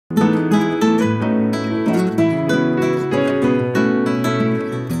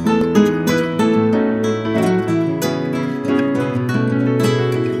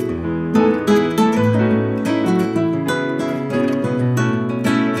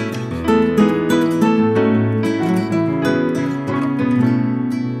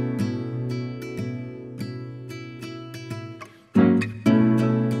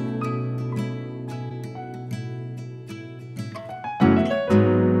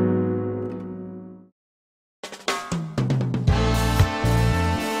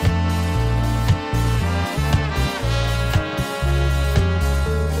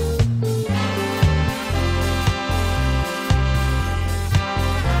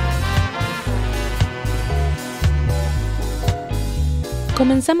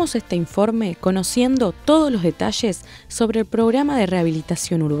Comenzamos este informe conociendo todos los detalles sobre el Programa de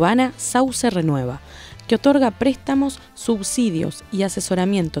Rehabilitación Urbana Renueva, que otorga préstamos, subsidios y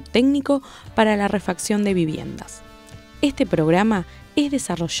asesoramiento técnico para la refacción de viviendas. Este programa es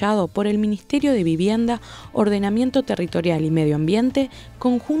desarrollado por el Ministerio de Vivienda, Ordenamiento Territorial y Medio Ambiente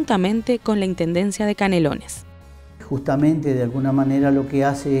conjuntamente con la Intendencia de Canelones. Justamente, de alguna manera, lo que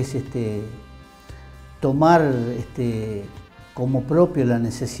hace es tomar como propio la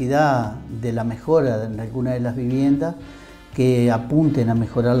necesidad de la mejora en alguna de las viviendas que apunten a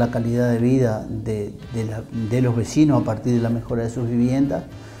mejorar la calidad de vida de los vecinos a partir de la mejora de sus viviendas,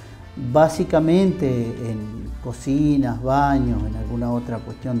 básicamente en cocinas, baños, en alguna otra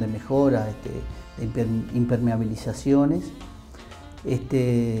cuestión de mejora, de impermeabilizaciones,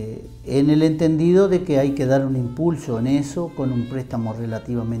 en el entendido de que hay que dar un impulso en eso con un préstamo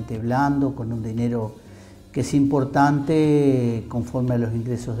relativamente blando, con un dinero que es importante conforme a los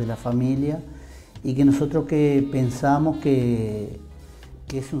ingresos de la familia y que nosotros pensamos que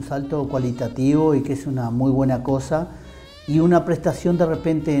es un salto cualitativo y que es una muy buena cosa y una prestación de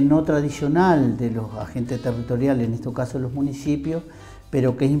repente no tradicional de los agentes territoriales, en este caso los municipios,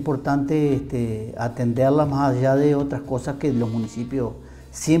 pero que es importante atenderla más allá de otras cosas que los municipios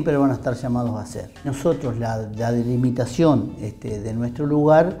siempre van a estar llamados a hacer. Nosotros la delimitación de nuestro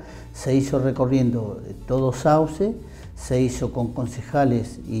lugar se hizo recorriendo todo Sauce, se hizo con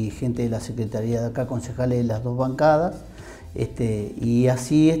concejales y gente de la Secretaría de acá, concejales de las dos bancadas, y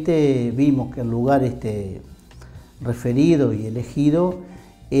así vimos que el lugar referido y elegido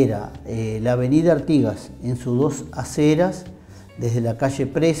era la avenida Artigas en sus dos aceras, desde la calle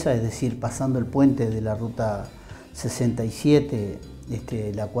Presa, es decir, pasando el puente de la ruta 67,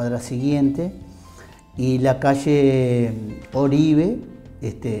 la cuadra siguiente, y la calle Oribe,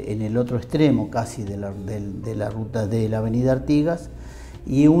 en el otro extremo casi de la ruta de la avenida Artigas,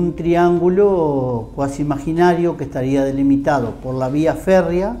 y un triángulo cuasi imaginario que estaría delimitado por la vía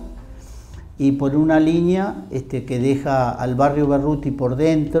férrea y por una línea que deja al barrio Berruti por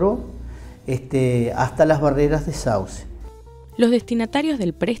dentro hasta las barreras de Sauce. Los destinatarios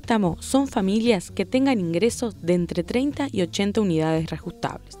del préstamo son familias que tengan ingresos de entre 30 y 80 unidades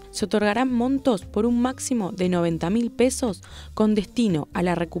reajustables. Se otorgarán montos por un máximo de 90.000 pesos con destino a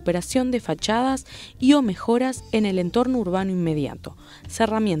la recuperación de fachadas y o mejoras en el entorno urbano inmediato,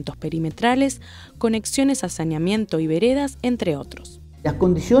 cerramientos perimetrales, conexiones a saneamiento y veredas, entre otros. Las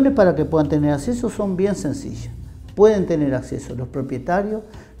condiciones para que puedan tener acceso son bien sencillas. Pueden tener acceso los propietarios,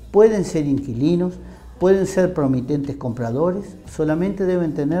 pueden ser inquilinos, pueden ser promitentes compradores, solamente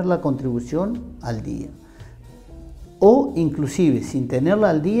deben tener la contribución al día. O inclusive sin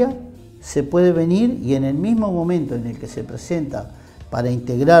tenerla al día, se puede venir y en el mismo momento en el que se presenta para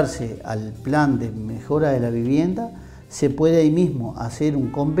integrarse al plan de mejora de la vivienda, se puede ahí mismo hacer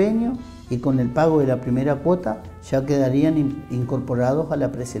un convenio y con el pago de la primera cuota ya quedarían incorporados a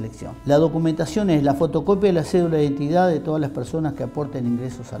la preselección. La documentación es la fotocopia de la cédula de identidad de todas las personas que aporten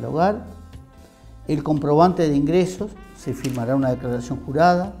ingresos al hogar, el comprobante de ingresos, se firmará una declaración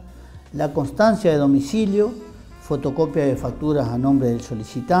jurada, la constancia de domicilio, fotocopia de facturas a nombre del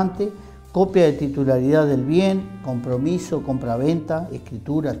solicitante, copia de titularidad del bien, compromiso, compraventa,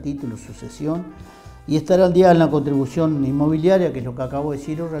 escritura, título, sucesión, y estar al día en la contribución inmobiliaria, que es lo que acabo de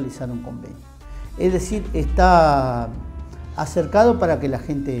decir, o realizar un convenio. Es decir, está acercado para que la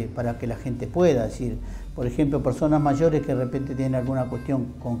gente pueda, es decir, por ejemplo, personas mayores que de repente tienen alguna cuestión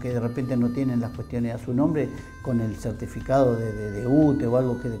con que de repente no tienen las cuestiones a su nombre, con el certificado de UTE o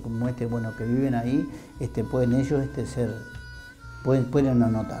algo que viven ahí, pueden ellos pueden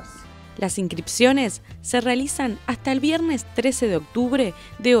anotarse. Las inscripciones se realizan hasta el viernes 13 de octubre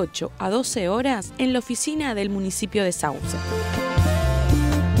de 8 a 12 horas en la oficina del municipio de Sauce.